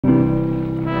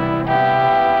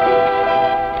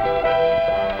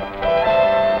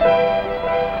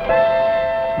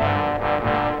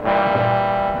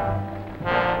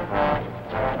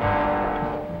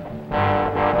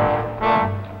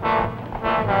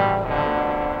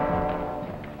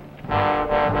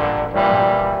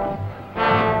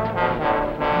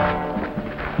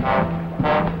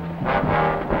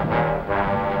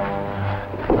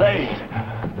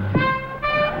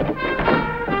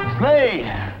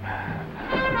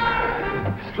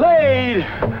Slade!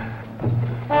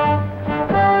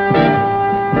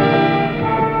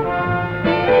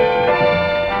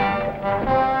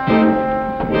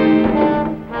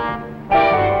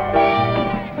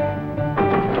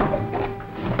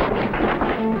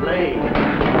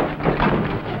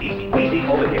 Easy,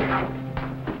 over here.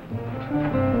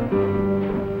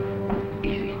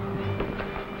 Easy.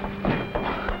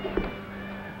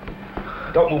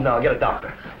 Don't move now, get a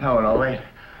doctor. No, wait.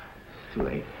 It's too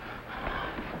late.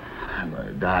 I'm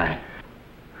gonna die.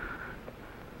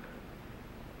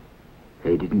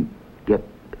 They didn't get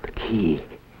the key.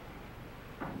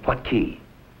 What key?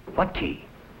 What key?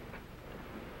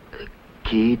 The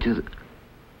key to the...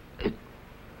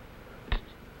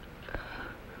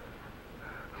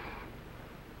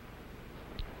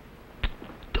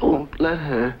 Don't let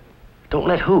her. Don't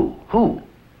let who? Who?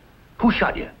 Who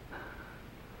shot you?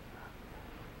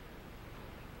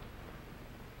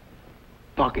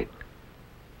 Pocket.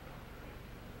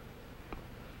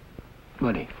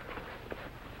 Money.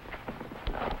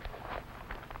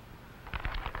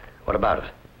 What about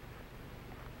it?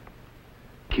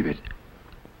 Keep it.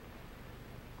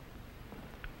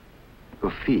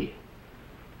 Your fee.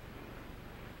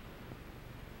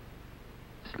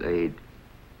 Slade.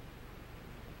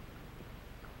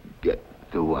 Get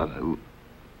the one who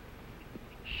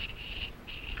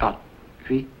shot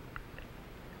me.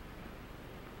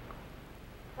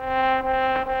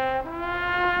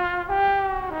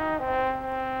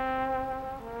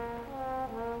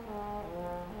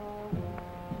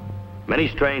 Many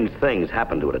strange things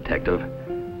happened to a detective,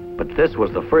 but this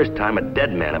was the first time a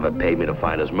dead man ever paid me to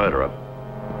find his murderer.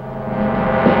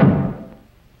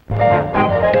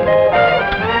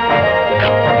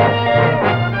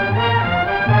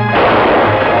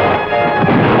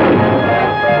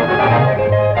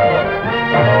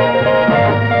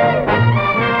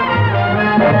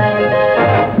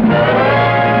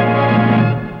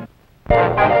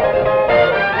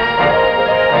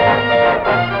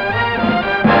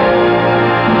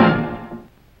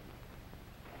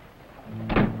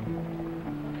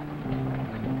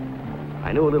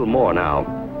 I knew a little more now.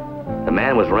 The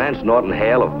man was Rance Norton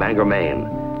Hale of Bangor,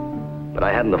 Maine. But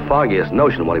I hadn't the foggiest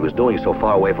notion what he was doing so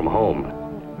far away from home.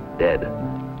 Dead.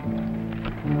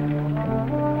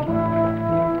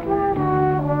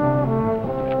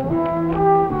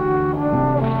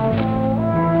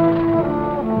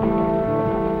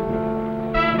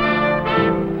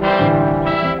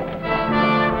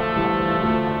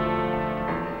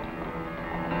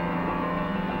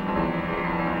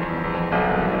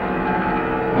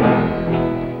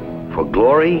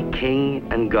 Glory, King,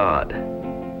 and God.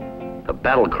 The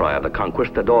battle cry of the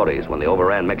conquistadores when they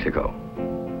overran Mexico.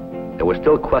 There were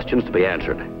still questions to be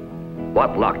answered.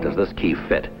 What lock does this key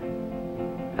fit?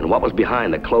 And what was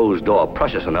behind the closed door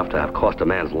precious enough to have cost a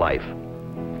man's life?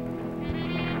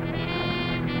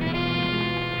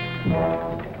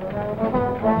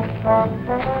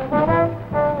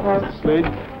 Mr. Slade,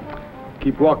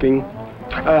 keep walking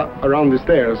around the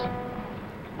stairs.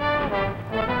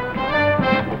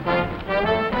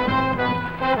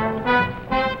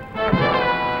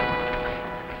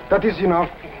 That is enough.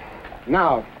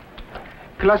 Now,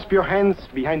 clasp your hands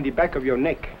behind the back of your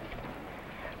neck.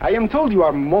 I am told you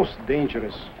are most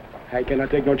dangerous. I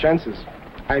cannot take no chances.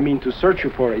 I mean to search you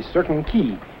for a certain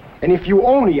key. And if you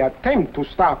only attempt to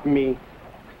stop me,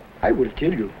 I will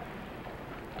kill you.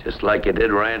 Just like you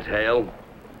did Rance Hale?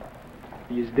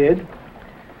 He is dead?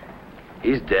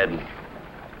 He's dead.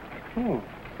 Oh,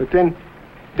 but then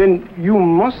you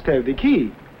must have the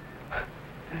key.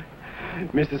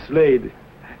 Mr. Slade,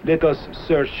 let us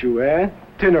search you, eh?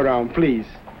 Turn around, please.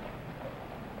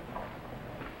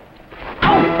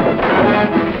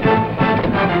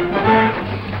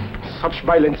 Such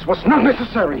violence was not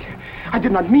necessary. I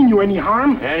did not mean you any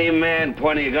harm. Any man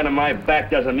pointing a gun at my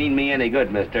back doesn't mean me any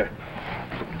good, mister.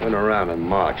 Turn around and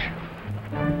march.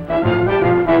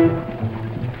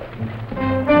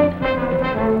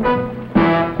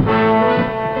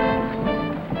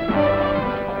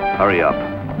 Hurry up.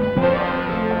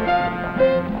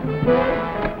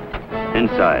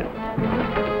 Inside.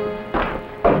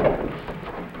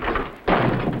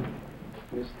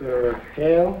 Mr.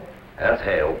 Hale? That's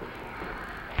Hale.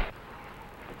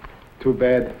 Too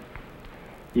bad.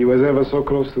 He was ever so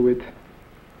close to it.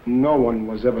 No one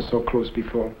was ever so close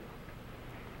before.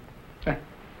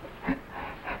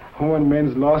 One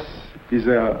man's loss is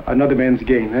another man's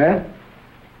gain, eh?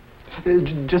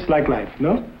 Just like life,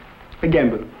 no? A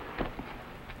gamble.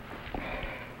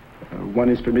 One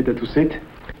is permitted to sit.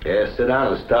 Yeah, sit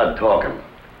down and start talking.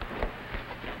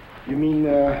 You mean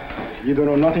you don't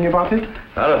know nothing about it?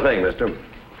 Not a thing, mister.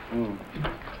 Oh.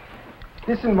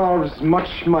 This involves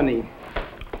much money.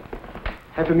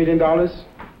 $500,000,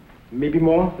 maybe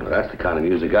more. Well, that's the kind of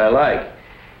music I like.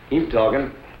 Keep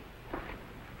talking.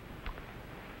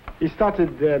 He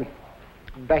started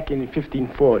back in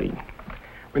 1540.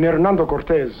 When Hernando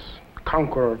Cortez,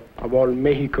 conqueror of all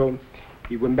Mexico,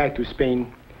 he went back to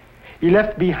Spain. He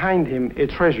left behind him a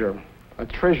treasure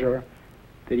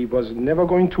that he was never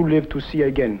going to live to see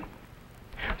again.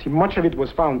 See, much of it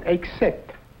was found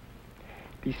except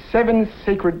the 7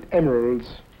 sacred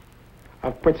emeralds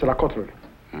of Quetzalcoatl.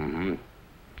 Mm-hmm.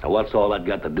 Now, what's all that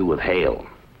got to do with Hale?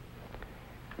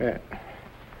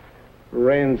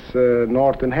 Rance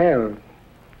Norton Hale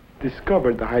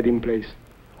discovered the hiding place.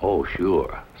 Oh,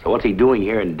 sure. So what's he doing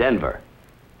here in Denver?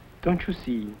 Don't you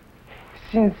see?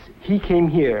 Since he came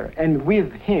here, and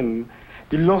with him,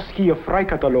 the lost key of Fray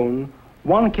Catalon,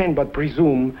 one can but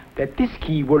presume that this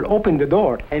key will open the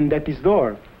door, and that this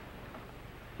door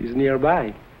is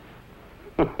nearby.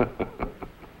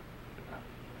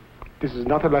 This is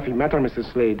not a laughing matter, Mr.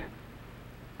 Slade.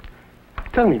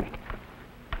 Tell me,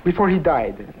 before he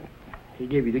died, he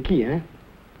gave you the key, eh?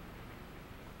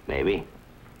 Maybe.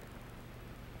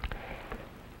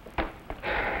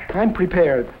 I'm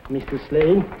prepared, Mr.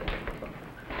 Slade,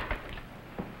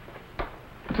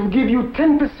 to give you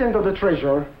 10% of the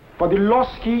treasure for the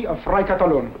lost key of Fray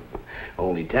Catalon.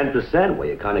 Only 10%? Well,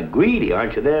 you're kind of greedy,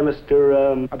 aren't you there,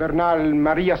 Mr. Bernal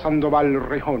Maria Sandoval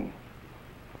Rejon,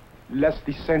 last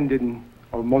descendant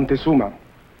of Montezuma.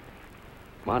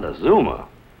 Montezuma?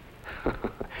 So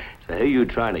who are you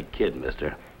trying to kid,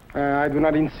 mister? I do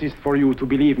not insist for you to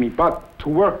believe me, but to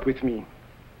work with me.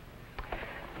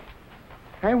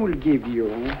 I will give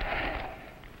you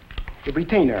a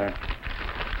retainer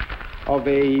of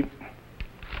a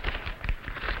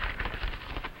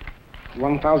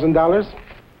 $1,000.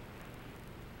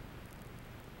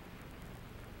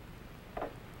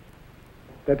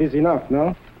 That is enough,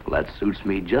 no? Well, that suits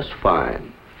me just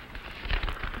fine.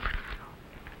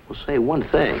 Well, say one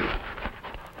thing.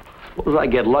 Suppose I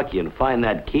get lucky and find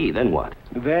that key, then what?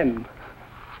 Then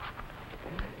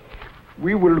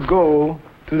we will go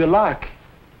to the lock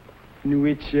in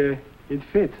which it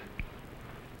fits.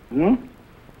 Hmm?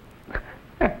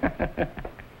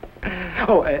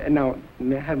 Oh, now,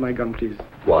 may I have my gun, please?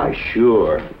 Why,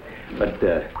 sure. But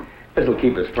this'll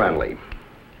keep us friendly.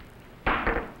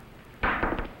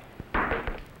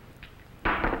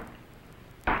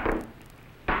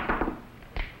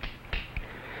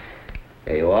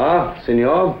 There you are,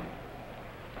 senor.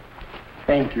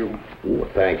 Thank you. Oh,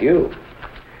 thank you.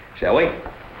 Shall we?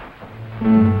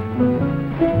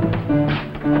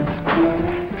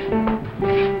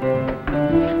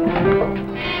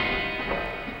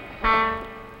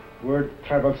 Word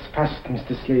travels fast,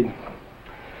 Mr. Slade.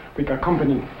 We got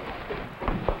company.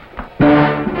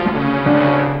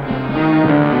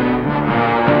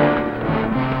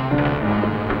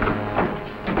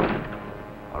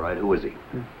 All right, who is he?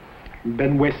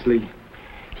 Ben Wesley.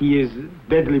 He is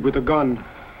deadly with a gun,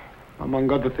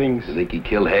 among other things. You think he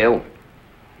killed Hale?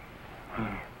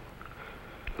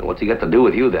 Now, what's he got to do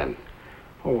with you, then?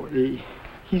 Oh,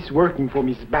 he's working for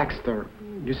Miss Baxter.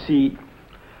 You see,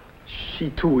 she,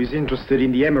 too, is interested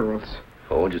in the emeralds.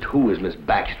 Oh, just who is Miss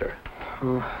Baxter?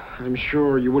 Oh, I'm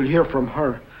sure you will hear from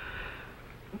her.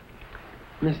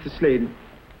 Mr. Slade,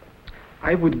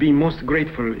 I would be most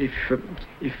grateful if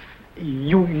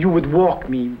you would walk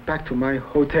me back to my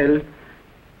hotel.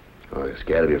 Oh, you're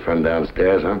scared of your friend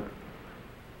downstairs, huh?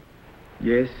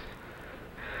 Yes.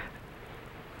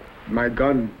 My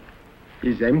gun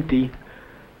is empty.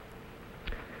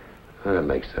 That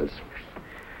makes sense.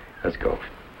 Let's go.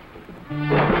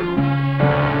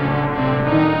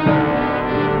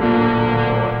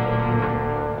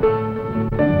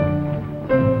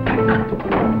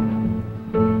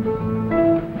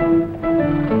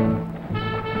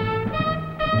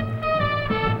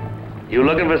 You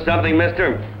looking for something,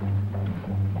 mister?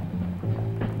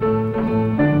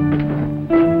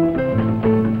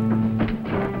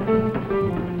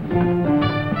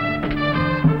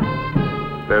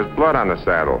 There's blood on the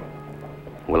saddle.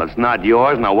 Well, it's not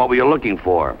yours. Now, what were you looking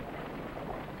for?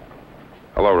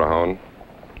 Hello, Rajon.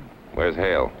 Where's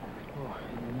Hale?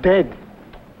 Dead.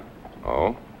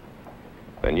 Oh?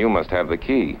 Then you must have the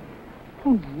key.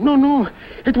 Oh, no.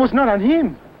 It was not on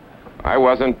him. I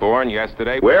wasn't born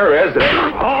yesterday. Where is it?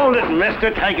 Hold it,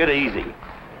 mister. Take it easy.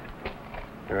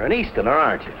 You're an Easterner,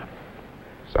 aren't you?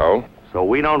 So? So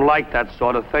we don't like that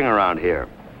sort of thing around here.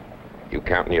 You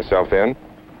counting yourself in?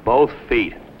 Both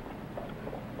feet.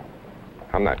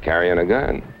 I'm not carrying a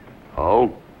gun.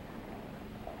 Oh?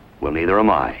 Well, neither am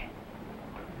I.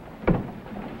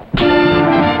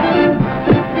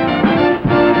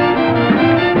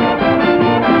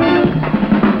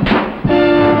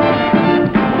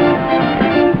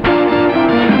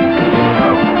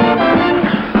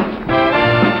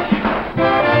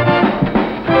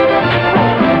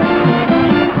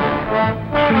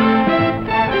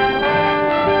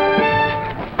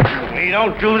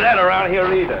 don't do that around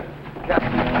here either.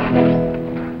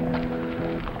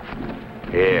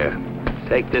 Here,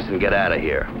 take this and get out of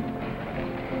here.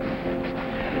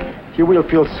 You will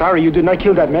feel sorry you did not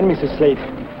kill that man, Mrs. Slade.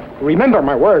 Remember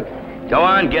my word. Go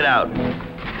on, get out.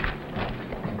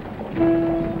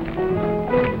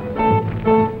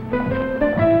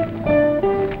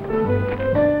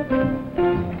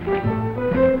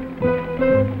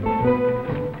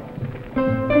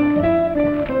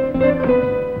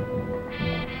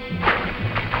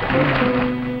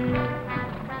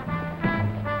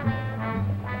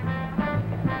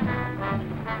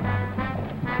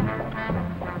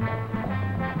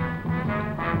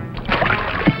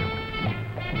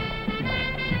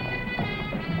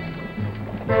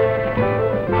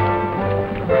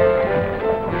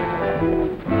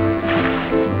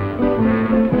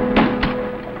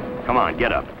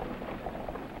 Get up.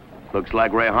 Looks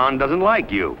like Rehan doesn't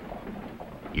like you.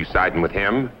 You siding with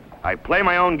him? I play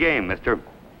my own game, mister.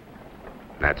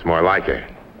 That's more like it.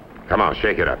 Come on,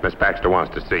 shake it up. Miss Baxter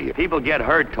wants to see you. People get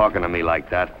hurt talking to me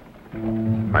like that.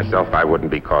 Myself, I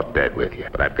wouldn't be caught dead with you,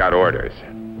 but I've got orders.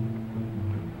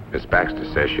 Miss Baxter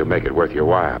says she'll make it worth your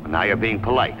while. Now you're being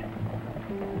polite.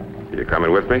 You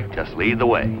coming with me? Just lead the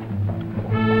way.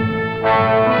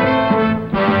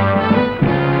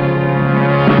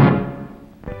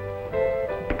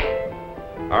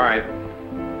 All right.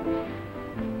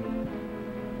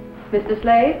 Mr.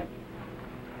 Slade?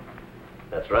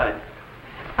 That's right.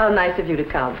 How nice of you to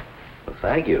come. Well,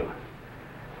 thank you.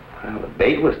 Well, the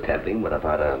bait was tempting, but if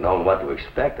I'd known what to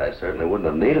expect, I certainly wouldn't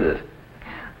have needed it.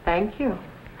 Thank you.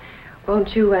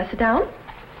 Won't you sit down?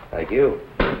 Thank you.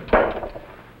 I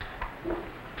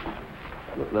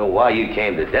don't know why you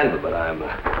came to Denver, but I'm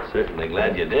certainly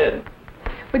glad you did.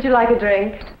 Would you like a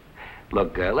drink?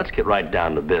 Look, let's get right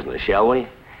down to business, shall we?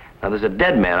 Now, there's a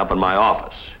dead man up in my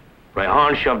office.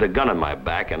 Rehan shoved a gun in my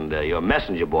back, and your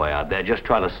messenger boy out there just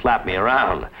trying to slap me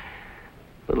around. A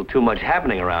little too much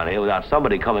happening around here without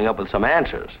somebody coming up with some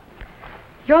answers.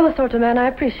 You're the sort of man I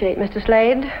appreciate, Mr.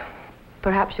 Slade.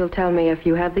 Perhaps you'll tell me if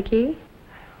you have the key?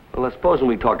 Well, let's suppose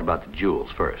we talked about the jewels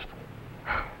first.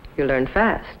 You learn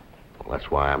fast. Well,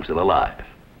 that's why I'm still alive.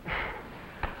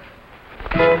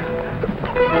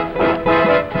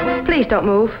 Please don't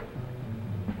move.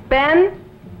 Ben?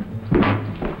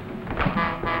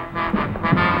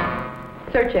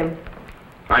 Search him.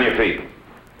 On your feet.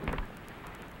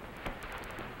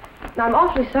 Now, I'm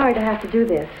awfully sorry to have to do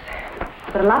this,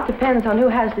 but a lot depends on who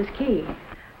has this key.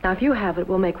 Now, if you have it,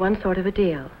 we'll make one sort of a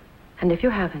deal. And if you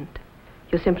haven't,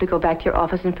 you'll simply go back to your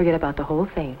office and forget about the whole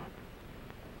thing.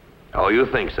 Oh, you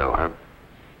think so, huh?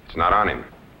 It's not on him.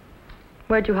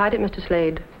 Where'd you hide it, Mr.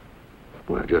 Slade?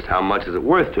 Well, just how much is it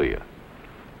worth to you?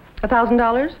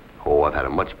 $1,000? Oh, I've had a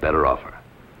much better offer.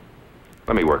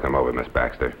 Let me work him over, Miss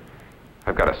Baxter.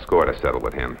 I've got a score to settle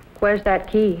with him. Where's that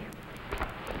key?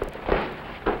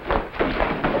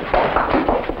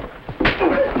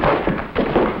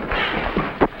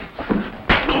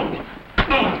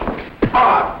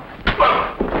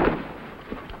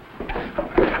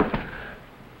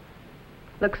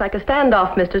 Looks like a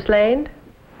standoff, Mr. Slade.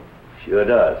 Sure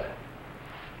does.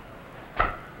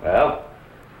 Well,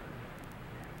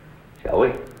 shall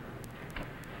we?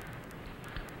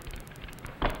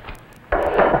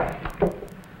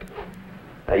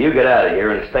 Now you get out of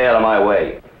here and stay out of my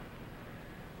way.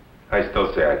 I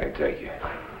still say I can take you.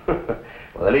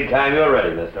 Well, anytime you're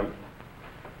ready, mister.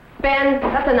 Ben,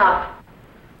 that's enough.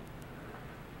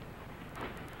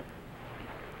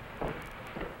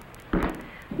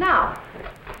 Now,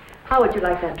 how would you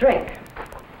like that drink?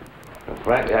 Well,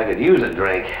 frankly, I could use a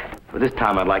drink. But this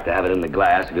time I'd like to have it in the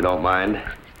glass, if you don't mind.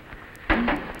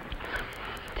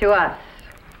 To us.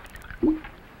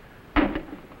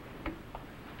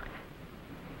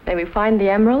 May we find the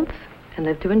emeralds and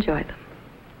live to enjoy them.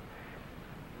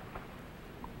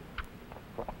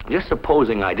 Just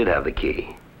supposing I did have the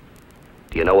key.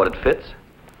 Do you know what it fits?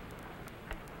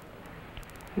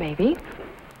 Maybe.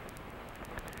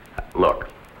 Look,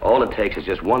 all it takes is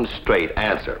just one straight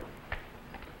answer.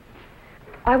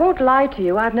 I won't lie to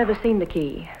you, I've never seen the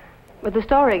key. But the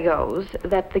story goes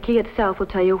that the key itself will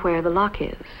tell you where the lock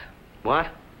is. What?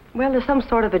 Well, there's some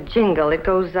sort of a jingle. It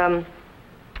goes, oh,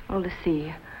 let's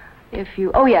see.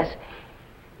 Oh, yes.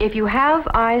 If you have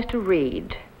eyes to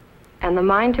read and the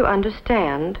mind to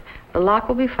understand, the lock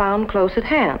will be found close at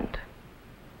hand.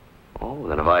 Oh,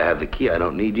 then if I have the key, I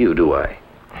don't need you, do I?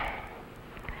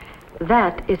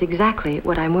 That is exactly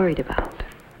what I'm worried about.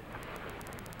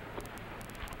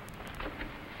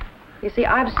 You see,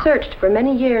 I've searched for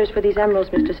many years for these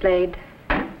emeralds, Mr. Slade.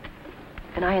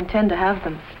 And I intend to have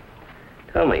them.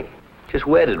 Tell me, Just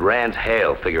where did Rand's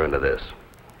Hale figure into this?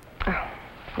 Oh,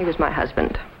 he was my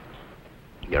husband.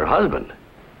 Your husband?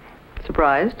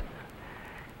 Surprised?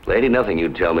 Lady, nothing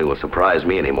you'd tell me will surprise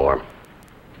me anymore.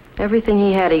 Everything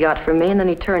he had he got from me, and then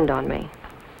he turned on me.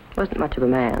 Wasn't much of a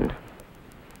man.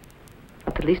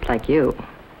 Not the least like you.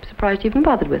 Surprised you even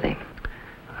bothered with him.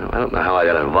 Well, I don't know how I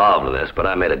got involved in this, but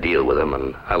I made a deal with him,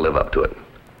 and I live up to it.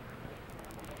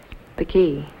 The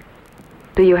key.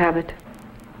 Do you have it?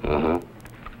 Mm-hmm.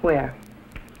 Where?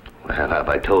 Well, if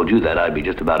I told you that, I'd be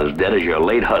just about as dead as your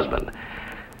late husband.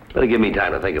 Better give me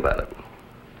time to think about it.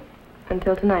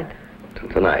 Until tonight. Till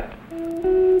tonight.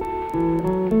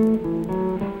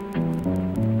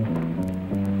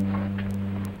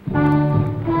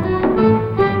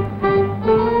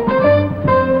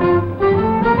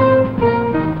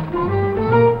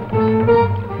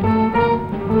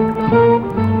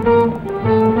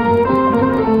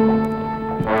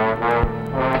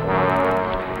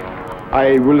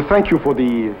 I will thank you for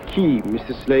the key,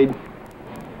 Mr. Slade.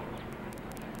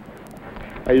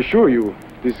 I assure you,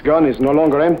 this gun is no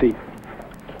longer empty.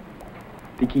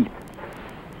 The key.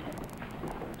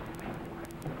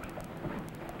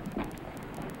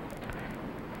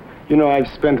 You know, I've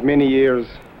spent many years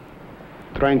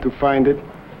trying to find it.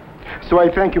 So I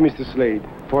thank you, Mr. Slade,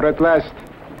 for at last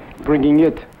bringing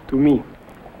it to me.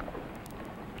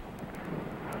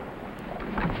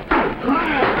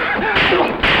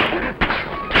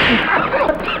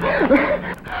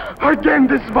 Again,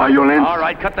 this violence! All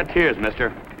right, cut the tears,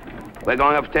 mister. We're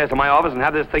going upstairs to my office and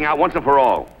have this thing out once and for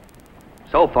all.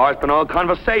 So far, it's been all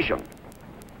conversation.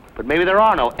 But maybe there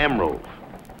are no emeralds.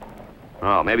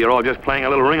 Oh, maybe you're all just playing a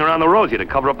little ring around the rosy to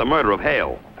cover up the murder of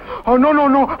Hale. Oh, no, no,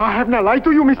 no. I have not lied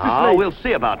to you, Mr. Oh, Slade. we'll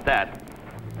see about that.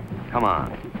 Come on.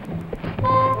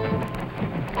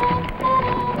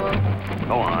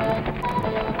 Go on.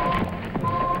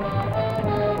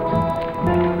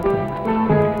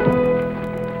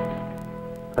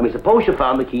 I mean, suppose you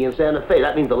found the key in Santa Fe.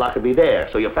 That means the lock would be there.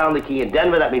 So you found the key in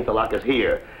Denver, that means the lock is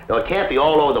here. Now, it can't be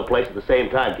all over the place at the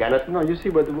same time, can it? No, you see,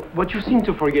 what you seem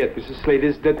to forget, Mrs. Slade,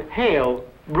 is that Hale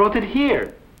brought it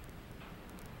here.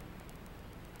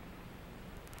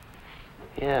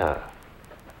 Yeah.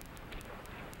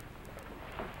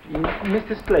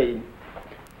 Mr. Slade,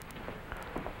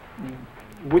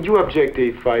 would you object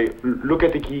if I look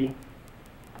at the key?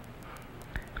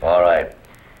 All right.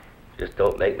 Just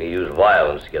don't make me use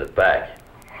violence to get it back.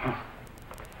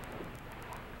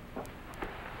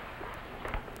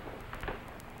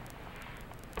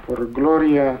 Por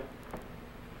gloria,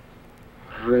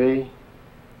 Rey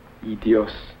y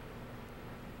Dios.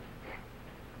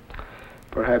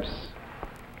 Perhaps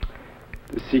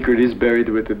the secret is buried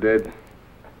with the dead.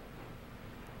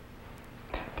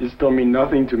 This don't mean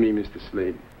nothing to me, Mr.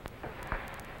 Slade.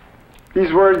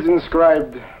 These words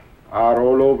inscribed are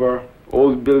all over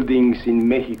old buildings in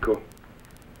Mexico.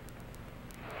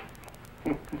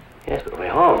 Yes, but we're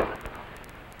home.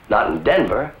 Not in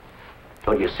Denver.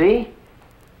 Don't you see?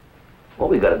 All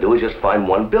we gotta do is just find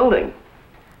one building.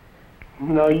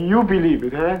 Now you believe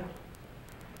it, huh?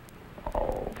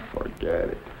 Oh, forget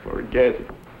it. Forget it.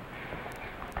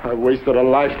 I wasted a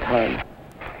lifetime.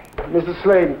 Mr.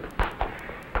 Slade,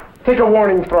 take a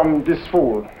warning from this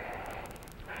fool.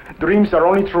 Dreams are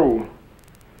only true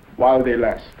while they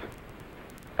last.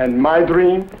 And my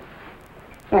dream,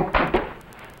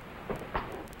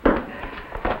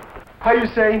 how you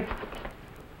say,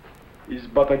 is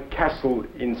but a castle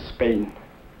in Spain.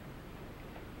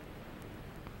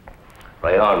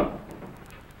 Right on.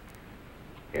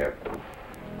 Here.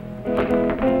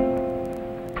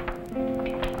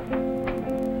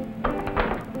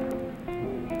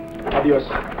 Adios.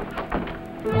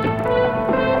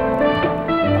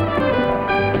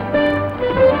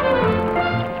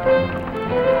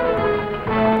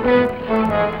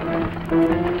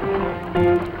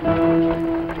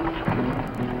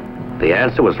 The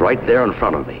answer was right there in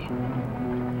front of me.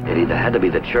 It either had to be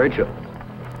the church or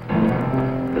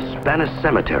the Spanish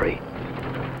cemetery.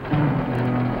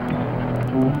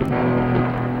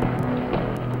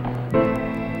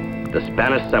 The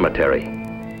Spanish cemetery.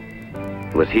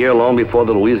 It was here long before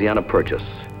the Louisiana Purchase,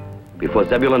 before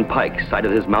Zebulon Pike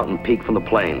sighted his mountain peak from the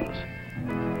plains.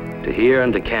 To here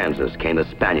and to Kansas came the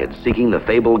Spaniards seeking the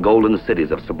fabled golden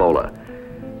cities of Cibola.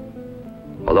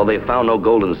 Although they found no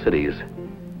golden cities,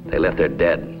 they left their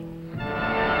dead.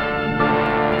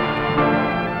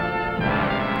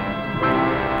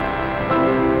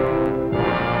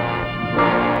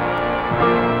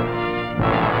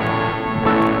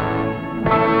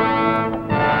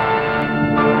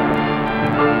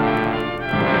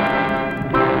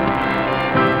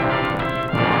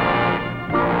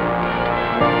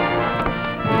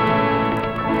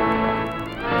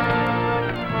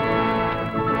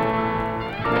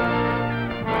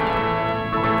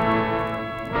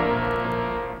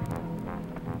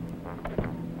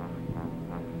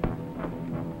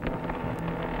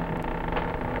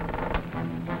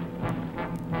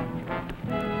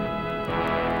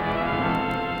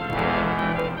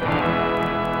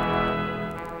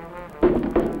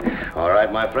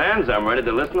 right, my friends, I'm ready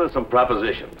to listen to some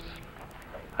propositions.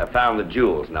 I found the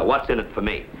jewels. Now, what's in it for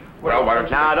me? Well, why don't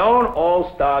you... Now, don't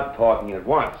all start talking at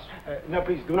once. Now,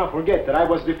 please do not forget that I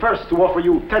was the first to offer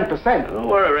you 10%. Don't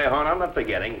worry, Rayhorn, I'm not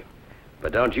forgetting.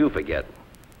 But don't you forget.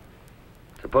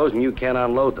 Supposing you can't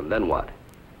unload them, then what?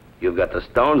 You've got the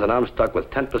stones, and I'm stuck with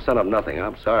 10% of nothing.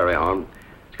 I'm sorry, Rayhorn.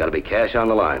 It's got to be cash on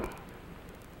the line.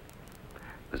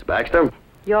 Miss Baxter?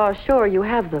 You're sure you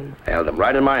have them? I held them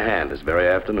right in my hand this very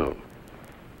afternoon.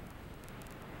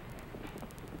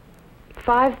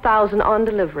 5,000 on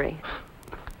delivery.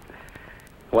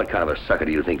 What kind of a sucker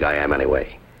do you think I am,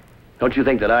 anyway? Don't you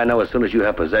think that I know as soon as you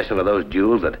have possession of those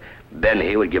jewels that Ben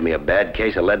here would give me a bad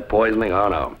case of lead poisoning? Oh,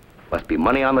 no. Must be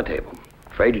money on the table.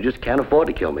 Afraid you just can't afford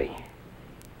to kill me.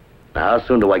 Now, how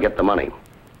soon do I get the money?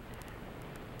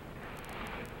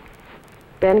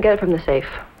 Ben, get it from the safe.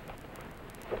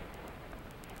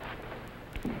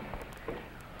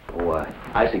 Oh,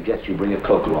 I suggest you bring a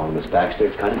cloak along, Miss Baxter.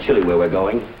 It's kind of chilly where we're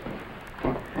going.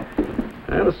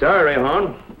 I'm sorry,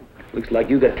 Rayhorn. Looks like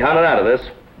you got counted out of this.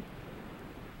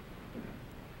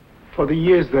 For the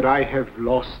years that I have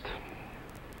lost,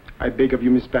 I beg of you,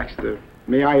 Miss Baxter,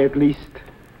 may I at least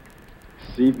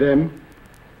see them?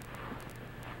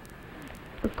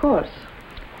 Of course.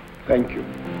 Thank you.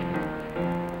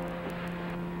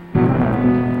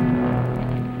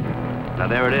 Now,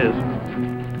 there it is.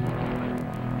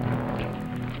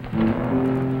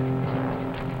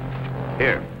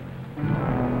 Here.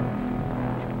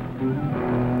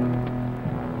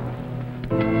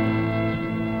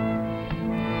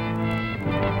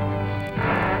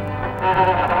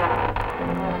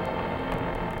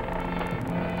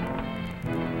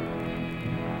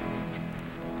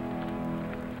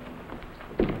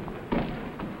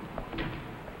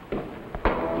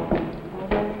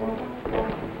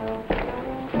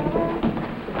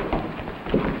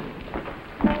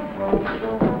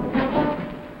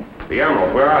 The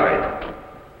emeralds, where are they?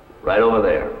 Right over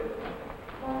there.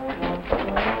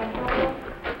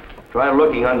 Try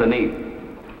looking underneath.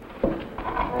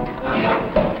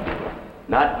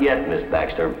 Not yet, Miss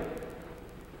Baxter.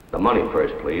 The money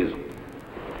first, please.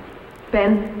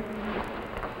 Ben?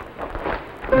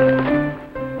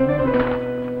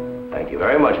 Thank you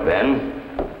very much, Ben.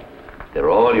 They're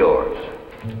all yours.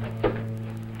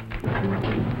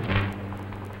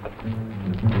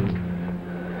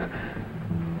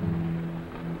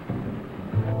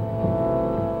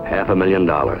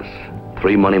 $500,000.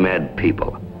 3 money-mad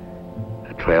people.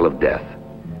 A trail of death.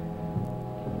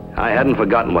 I hadn't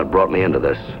forgotten what brought me into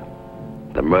this.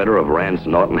 The murder of Rance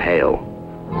Norton Hale.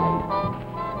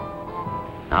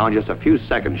 Now, in just a few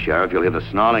seconds, Sheriff, you'll hear the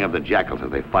snarling of the jackals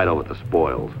as they fight over the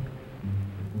spoils.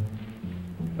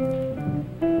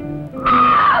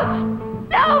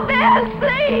 No, Ben,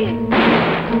 please!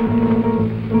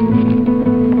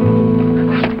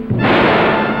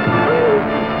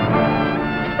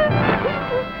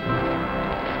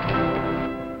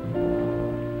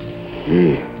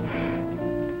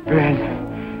 Ben,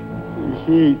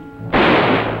 he...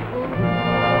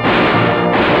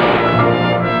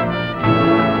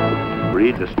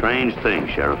 Breed's a strange thing,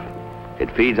 Sheriff.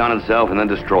 It feeds on itself and then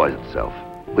destroys itself.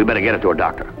 We better get it to a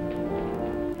doctor.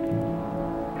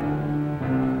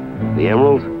 The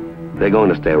emeralds? They're going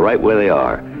to stay right where they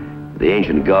are. The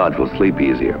ancient gods will sleep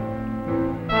easier.